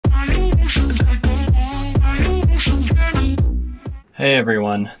Hey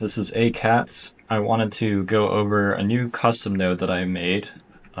everyone, this is ACats. I wanted to go over a new custom node that I made.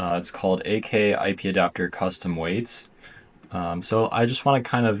 It's called AK IPAdapter Custom Weights. So I just want to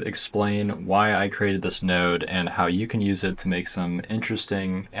kind of explain why I created this node and how you can use it to make some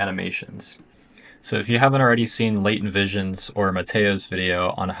interesting animations. So if you haven't already seen Leighton Vision's or Mateo's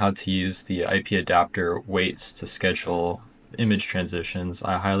video on how to use the IPAdapter weights to schedule image transitions,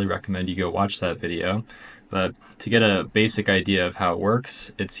 I highly recommend you go watch that video. But to get a basic idea of how it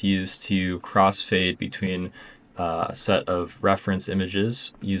works, it's used to crossfade between a set of reference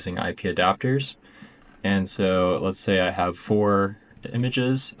images using IP adapters. And so let's say I have 4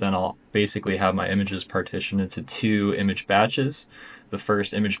 images, then I'll basically have my images partitioned into 2 image batches. The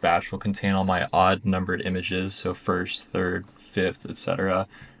first image batch will contain all my odd numbered images, so first, third, fifth, etc.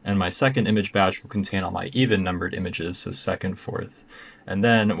 And my second image batch will contain all my even numbered images, so second, fourth. And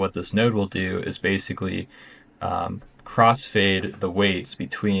then what this node will do is basically crossfade the weights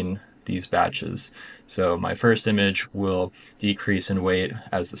between these batches. So my first image will decrease in weight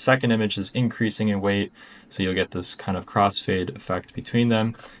as the second image is increasing in weight. So you'll get this kind of crossfade effect between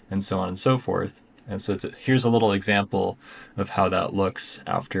them, and so on and so forth. And so here's a little example of how that looks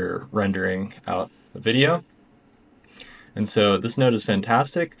after rendering out the video. And so this node is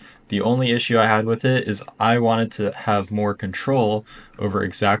fantastic. The only issue I had with it is I wanted to have more control over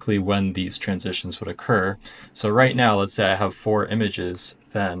exactly when these transitions would occur. So right now, let's say I have 4 images,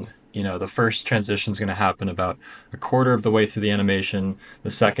 then the first transition is going to happen about a quarter of the way through the animation.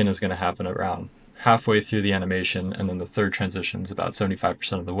 The second is going to happen around halfway through the animation, and then the third transition is about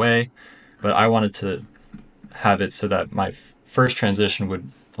 75% of the way. But I wanted to have it so that my first transition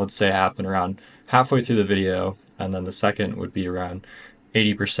would, let's say, happen around halfway through the video, and then the second would be around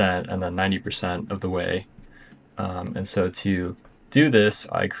 80% and then 90% of the way. And so to do this,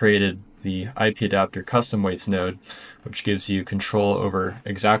 I created the IPAdapter custom weights node, which gives you control over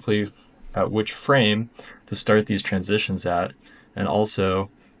exactly at which frame to start these transitions at, and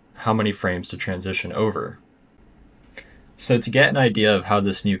also how many frames to transition over. So to get an idea of how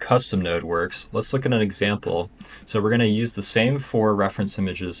this new custom node works, let's look at an example. So we're going to use the same 4 reference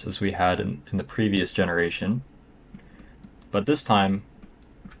images as we had in the previous generation, but this time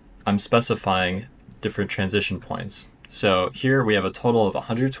I'm specifying different transition points. So here we have a total of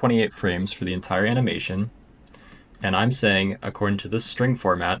 128 frames for the entire animation, and I'm saying, according to this string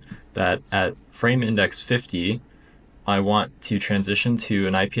format, that at frame index 50, I want to transition to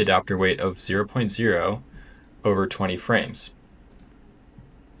an IPAdapter weight of 0.0 over 20 frames.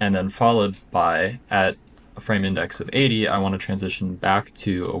 And then followed by, at a frame index of 80, I want to transition back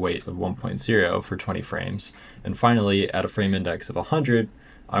to a weight of 1.0 for 20 frames. And finally, at a frame index of 100,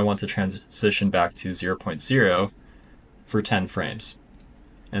 I want to transition back to 0.0 for 10 frames.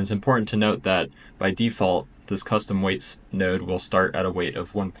 And it's important to note that by default, this custom weights node will start at a weight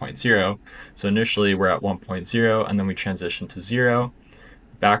of 1.0. So initially we're at 1.0, and then we transition to 0,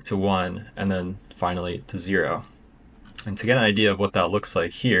 back to 1, and then finally to 0. And to get an idea of what that looks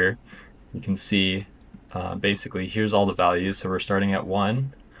like here, you can see basically here's all the values. So we're starting at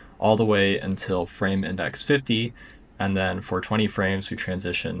 1 all the way until frame index 50, and then for 20 frames we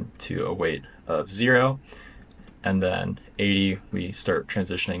transition to a weight of 0, and then 80 we start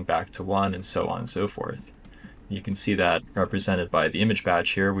transitioning back to 1, and so on and so forth. You can see that represented by the image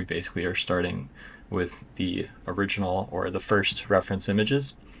batch here. We basically are starting with the original or the first reference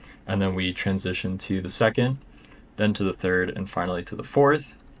images, and then we transition to the second, then to the third, and finally to the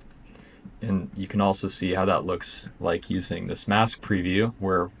fourth. And you can also see how that looks like using this mask preview,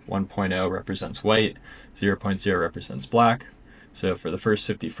 where 1.0 represents white, 0.0 represents black. So for the first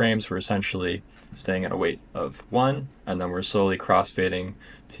 50 frames, we're essentially staying at a weight of 1, and then we're slowly crossfading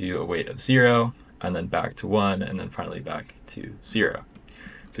to a weight of 0, and then back to 1, and then finally back to 0.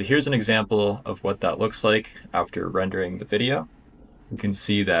 So here's an example of what that looks like after rendering the video. You can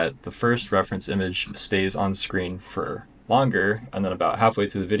see that the first reference image stays on screen for longer, and then about halfway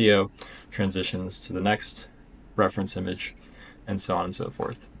through the video transitions to the next reference image, and so on and so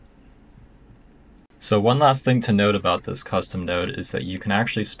forth. So one last thing to note about this custom node is that you can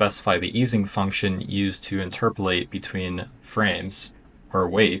actually specify the easing function used to interpolate between frames or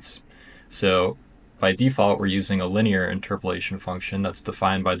weights. So by default, we're using a linear interpolation function that's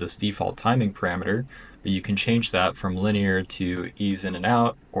defined by this default timing parameter, but you can change that from linear to ease in and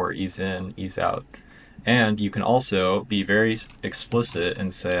out, or ease in, ease out. And you can also be very explicit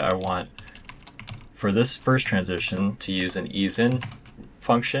and say, I want for this first transition to use an ease in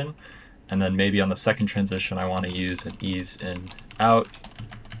function, and then maybe on the second transition I want to use an ease in out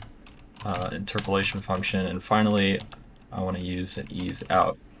interpolation function, and finally I want to use an ease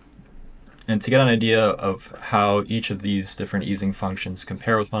out. And to get an idea of how each of these different easing functions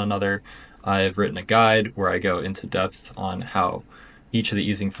compare with one another, I've written a guide where I go into depth on how each of the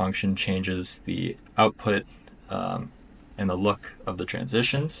easing function changes the output and the look of the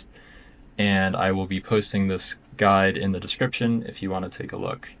transitions. And I will be posting this guide in the description if you want to take a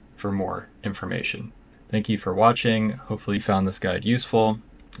look for more information. Thank you for watching. Hopefully you found this guide useful.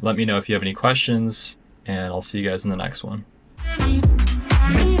 Let me know if you have any questions, and I'll see you guys in the next one.